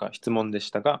ルというか質問で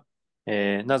したが、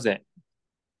なぜ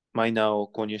マイナーを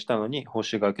購入したのに報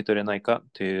酬が受け取れないか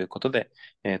ということで、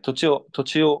土地を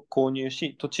購入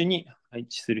し、土地に配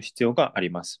置する必要があり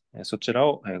ます。そちら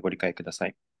をご理解くださ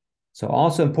い。So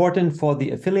also important for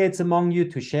the affiliates among you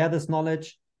to share this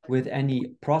knowledge with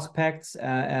any prospects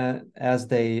as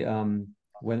they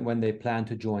when they plan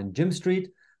to join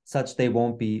GYMSTREET, such they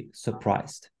won't be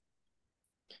surprised.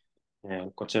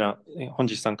 こちら、本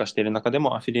日参加している中で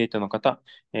もアフィリエイトの方、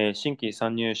新規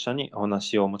参入者にお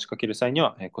話を持ちかける際に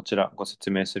は、こちらご説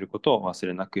明することを忘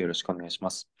れなくよろしくお願いしま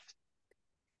す。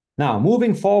Now,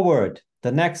 moving forward, the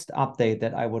next update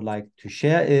that I would like to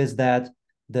share is that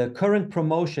the current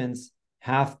promotions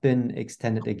have been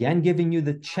extended again, giving you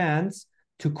the chance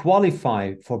to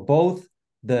qualify for both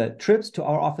the trips to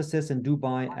our offices in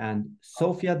Dubai and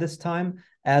Sofia this time,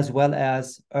 as well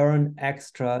as earn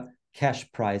extra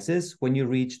cash prizes when you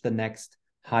reach the next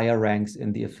higher ranks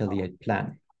in the affiliate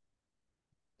plan.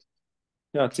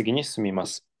 では次に進みま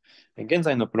す。現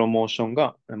在のプロモーション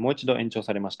がもう一度延長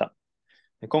されました。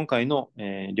今回の、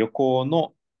旅行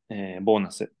の、ボー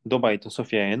ナス、ドバイとソ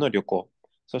フィアへの旅行、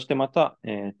そしてまた、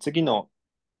次の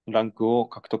ランクを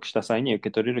獲得した際に受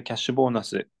け取れるキャッシュボーナ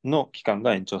スの期間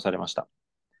が延長されました。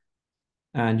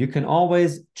And you can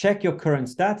always check your current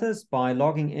status by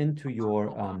logging into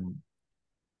your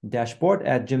dashboard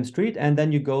at GYMSTREET, and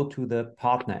then you go to the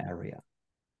partner area.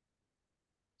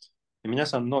 皆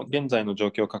さんの現在の状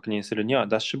況を確認するには、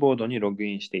ダッシュボードにログ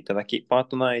インしていただき、パー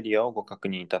トナーエリアをご確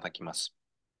認いただきます。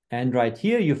And right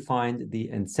here you find the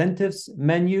incentives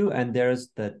menu, and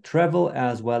there's the travel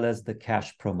as well as the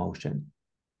cash promotion.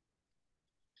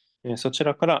 そち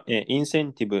らから、インセ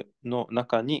ンティブの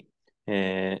中に、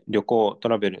旅行、ト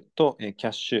ラベルと、キャ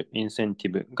ッシュ、インセンテ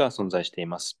ィブが存在してい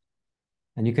ます。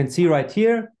And you can see right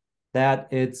here that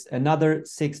it's another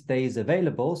 6 days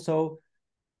available. So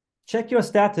check your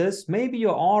status. Maybe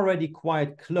you're already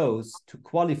quite close to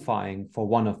qualifying for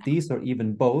one of these or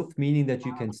even both, meaning that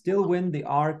you can still win the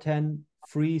R10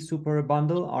 free super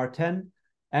bundle, R10,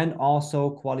 and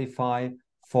also qualify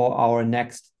for our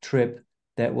next trip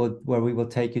where we will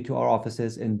take you to our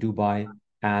offices in Dubai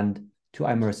and to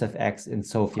Immersive X in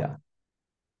Sofia.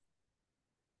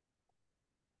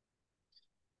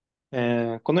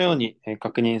 このように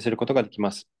確認することができ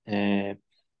ます。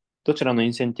どちらのイ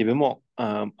ンセンティブも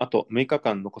あと6日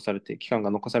間期間が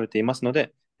残されていますの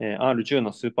で、R10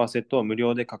 のスーパーセットを無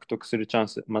料で獲得するチャン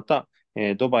ス、また、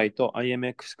ドバイと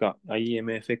IMFX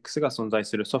が存在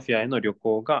するソフィアへの旅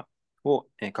行を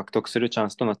獲得するチャ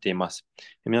ンスとなっています。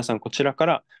皆さんこちらか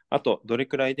らあとどれ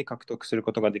くらいで獲得する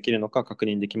ことができるのか確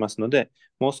認できますので、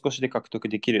もう少しで獲得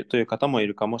できるという方もい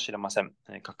るかもしれません。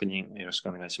確認よろしく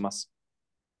お願いします。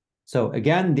So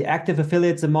again, the active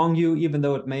affiliates among you, even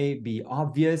though it may be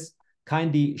obvious,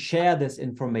 kindly share this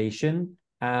information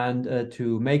and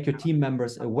to make your team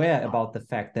members aware about the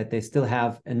fact that they still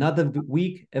have another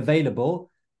week available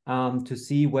to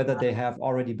see whether they have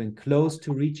already been close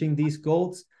to reaching these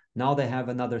goals. Now they have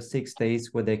another 6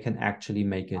 days where they can actually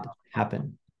make it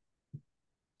happen.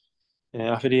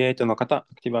 アフィリエイトの方、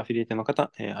アクティブアフィリエイトの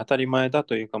方、当たり前だ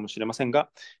というかもしれませんが、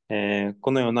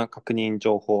このような確認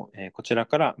情報、こちら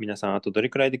から皆さんあとどれ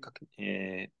くらいで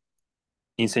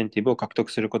インセンティブを獲得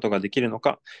することができるの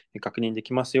か、確認で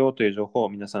きますよという情報を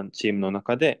皆さんチームの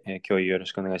中で、共有よろ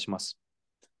しくお願いします。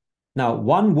Now,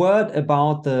 one word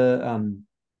about the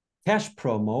cash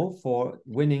promo for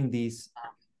winning these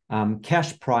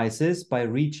cash prizes by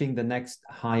reaching the next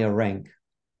higher rank.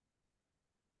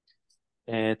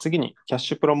 次に、キャッ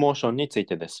シュプロモーションについ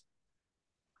てです。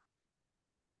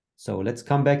So let's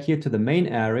come back here to the main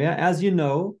area. As you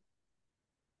know,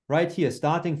 right here,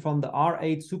 starting from the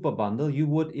R8 Super Bundle, you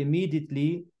would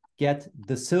immediately get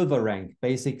the silver rank,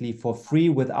 basically for free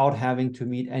without having to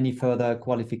meet any further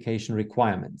qualification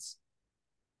requirements.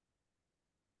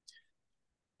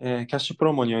 キャッシュプ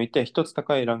ロモにおいて一つ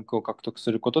高いランクを獲得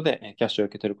することでキャッシュを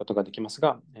受け取ることができます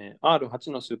が、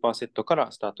R8 のスーパーセットか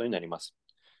らスタートになります。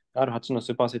R8 の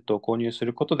スーパーセットを購入す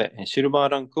ることで、シルバー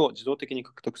ランクを自動的に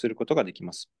獲得することができ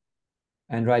ます。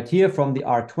And right here from the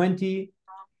R20,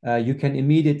 you can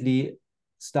immediately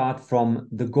start from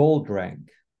the gold rank.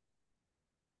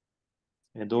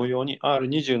 同様に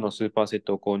R20 のスーパーセッ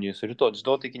トを購入すると、自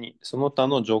動的にその他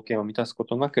の条件を満たすこ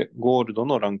となく、ゴールド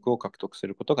のランクを獲得す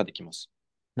ることができます。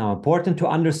Now, important to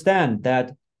understand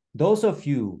that those of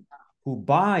you who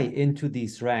buy into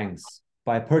these ranks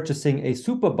by purchasing a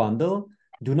super bundle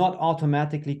do not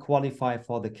automatically qualify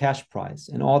for the cash prize.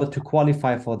 In order to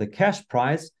qualify for the cash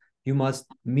prize, you must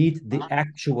meet the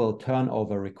actual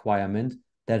turnover requirement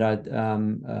that are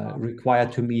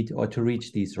required to meet or to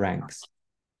reach these ranks.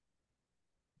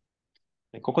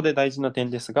 ここで大事な点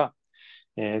ですが、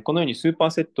このようにスーパ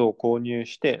ーセットを購入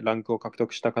してランクを獲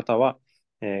得した方は、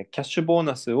キャッシュボー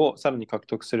ナスをさらに獲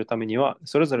得するためには、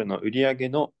それぞれの売上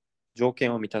の条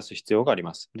件を満たす必要があり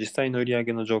ます。実際の売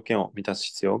上の条件を満たす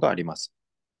必要があります。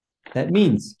That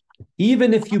means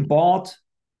even if you bought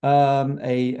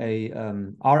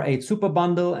R8 super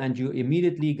bundle and you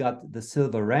immediately got the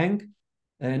silver rank,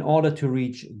 in order to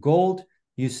reach gold,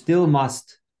 you still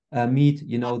must meet,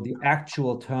 the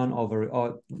actual turnover.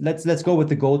 Or let's go with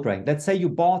the gold rank. Let's say you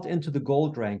bought into the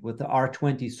gold rank with the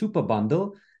R20 super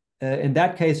bundle. In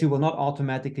that case, you will not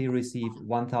automatically receive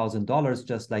 $1,000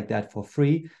 just like that for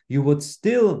free. You would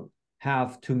still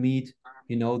have to meet,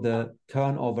 the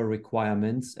turnover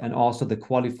requirements and also the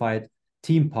qualified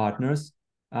team partners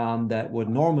that would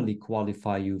normally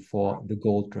qualify you for the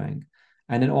gold rank.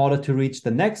 And in order to reach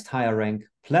the next higher rank,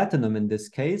 platinum in this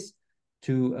case,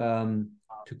 to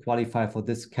qualify for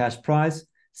this cash prize,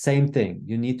 same thing.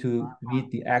 You need to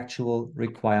meet the actual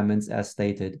requirements as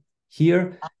stated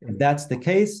here. If that's the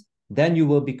case, then you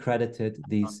will be credited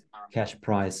these cash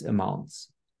prize amounts.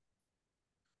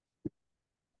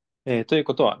 という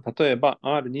ことは、例えば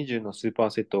R20 のスーパー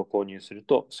セットを購入する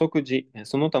と、即時、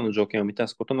その他の条件を満た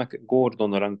すことなく、ゴールド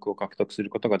のランクを獲得す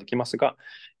ることができますが、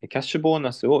キャッシュボー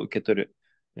ナスを受け取る、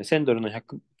$1000の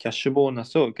キャッシュボーナ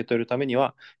スを受け取るために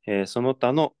は、その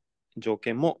他の条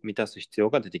件も満たす必要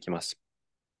が出てきます。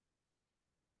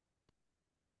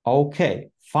Okay,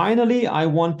 finally, I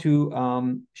want to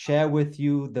share with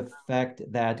you the fact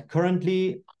that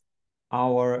currently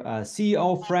our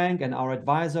CEO, Frank, and our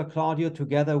advisor, Claudio,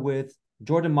 together with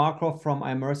Jordan Markov from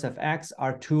ImmersiveX,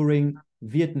 are touring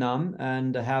Vietnam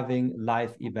and having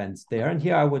live events there. And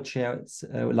here I would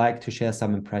like to share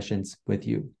some impressions with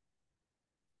you.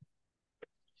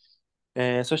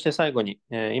 そして最後に、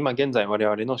今現在我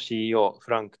々の CEO、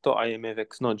フランクと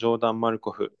IMFX のジョーダン・マル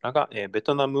コフらが、ベ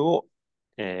トナムを、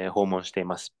訪問してい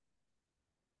ます。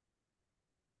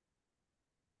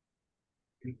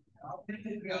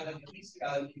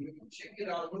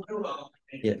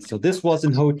Yeah, so this was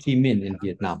in Ho Chi Minh in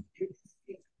Vietnam.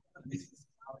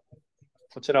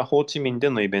 こちら、ホーチミンで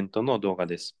のイベントの動画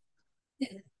です。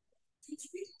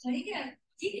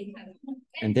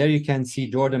And there you can see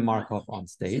Jordan Markov on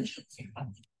stage.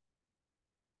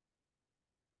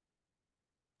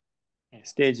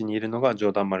 ステージにいるのがジョ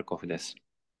ーダン・マルコフです。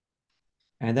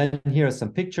And then here are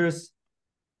some pictures,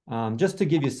 just to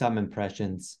give you some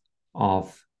impressions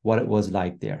of what it was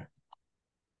like there.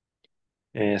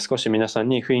 少し皆さん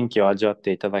に雰囲気を味わっ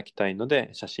ていただきたいので、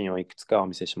写真をいくつかお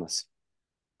見せします。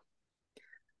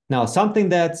Now, something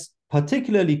that's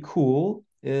particularly cool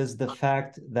is the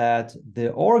fact that the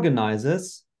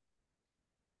organizers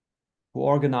who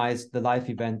organized the live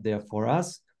event there for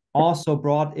us also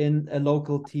brought in a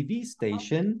local TV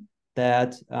station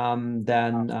that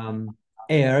then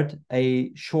aired a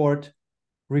short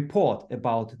report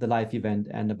about the live event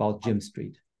and about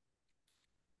GYMSTREET.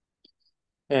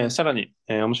 さらに、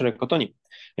面白いことに、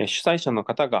主催者の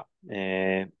方が、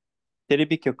テレ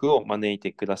ビ局を招い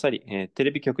てくださり、テ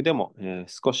レビ局でも、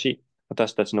少し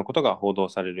私たちのことが報道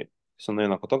される、そのよ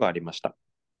うなことがありました。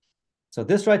So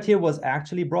this right here was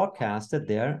actually broadcasted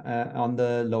there on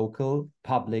the local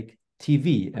public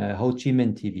TV, Ho Chi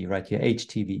Minh TV, right here,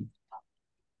 HTV.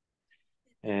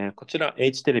 こちら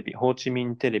H テレビ、ホーチミ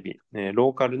ンテレビ、ロ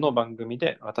ーカルの番組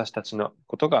で私たちの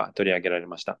ことが取り上げられ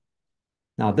ました。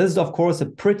Now, this is, of course, a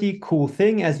pretty cool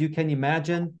thing, as you can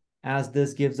imagine, as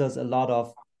this gives us a lot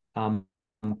of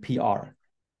PR.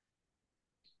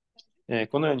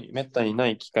 このようにめったにな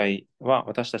い機会は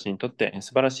私たちにとって素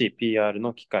晴らしい PR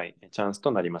の機会、チャンス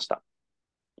となりました。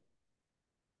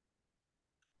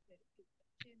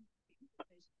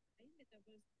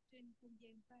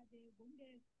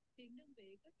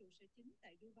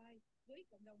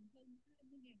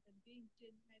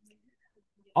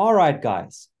All right,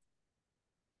 guys.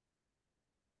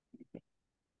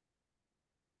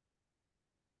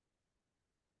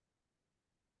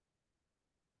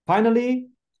 Finally,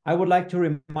 I would like to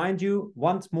remind you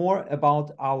once more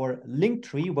about our link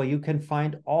tree where you can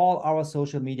find all our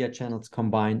social media channels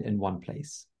combined in one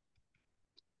place.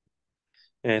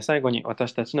 最後に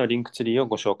私たちのリンクツリーを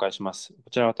ご紹介します。こ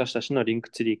ちら私たちのリンク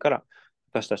ツリーから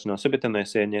私たちのすべての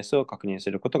SNS を確認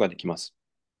することができます。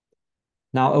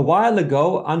Now, a while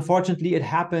ago, unfortunately, it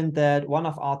happened that one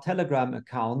of our Telegram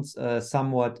accounts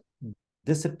somewhat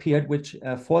disappeared, which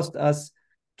forced us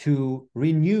to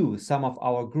renew some of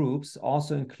our groups,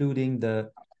 also including the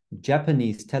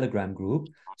Japanese Telegram group.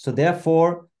 So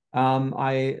therefore,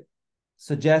 I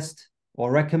suggest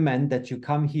or recommend that you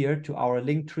come here to our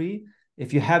link tree,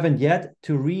 if you haven't yet,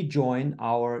 to rejoin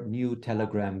our new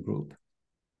Telegram group.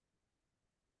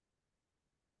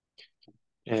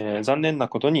 残念な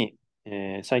ことに、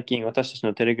最近私たち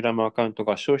のテレグラムアカウント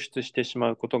が消失してし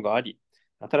まうことがあり、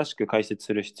新しく開設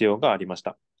する必要がありまし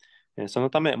た。その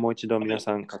ため、もう一度皆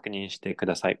さん確認してく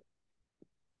ださい。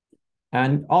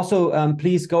And also,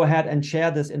 please go ahead and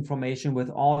share this information with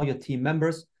all your team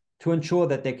members to ensure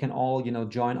that they can all,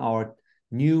 join our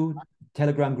new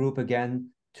Telegram group again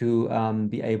to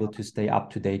be able to stay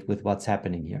up to date with what's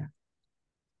happening here.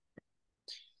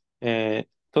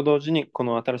 と同時に、こ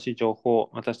の新しい情報、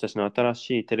私たちの新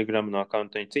しいテレグラムのアカウン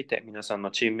トについて、皆さん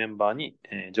のチームメンバーに、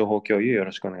情報共有よ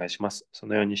ろしくお願いします。そ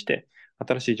のようにして、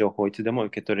新しい情報をいつでも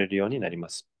受け取れるようになりま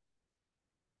す。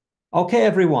Okay,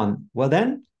 everyone. Well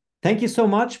then, thank you so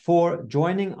much for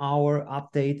joining our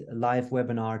update live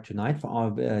webinar tonight for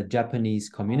our Japanese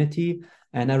community.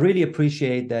 And I really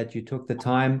appreciate that you took the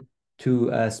time to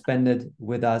spend it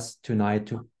with us tonight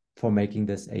for making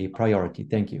this a priority.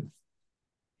 Thank you.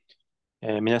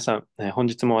 皆さん、本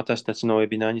日も私たちのウェ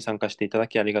ビナーに参加していただ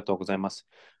きありがとうございます。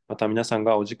また皆さん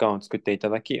がお時間を作っていた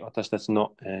だき、私たち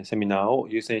のセミナーを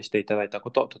優先していただいた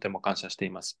こと、とても感謝してい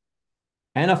ます。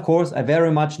And of course, I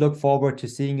very much look forward to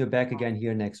seeing you back again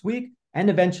here next week.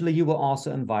 And eventually you will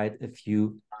also invite a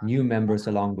few new members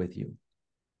along with you.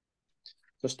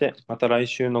 そして、また来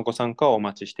週のご参加をお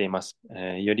待ちしています。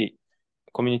より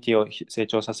コミュニティを成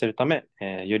長させるため、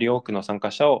より多くの参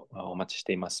加者をお待ちし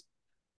ています。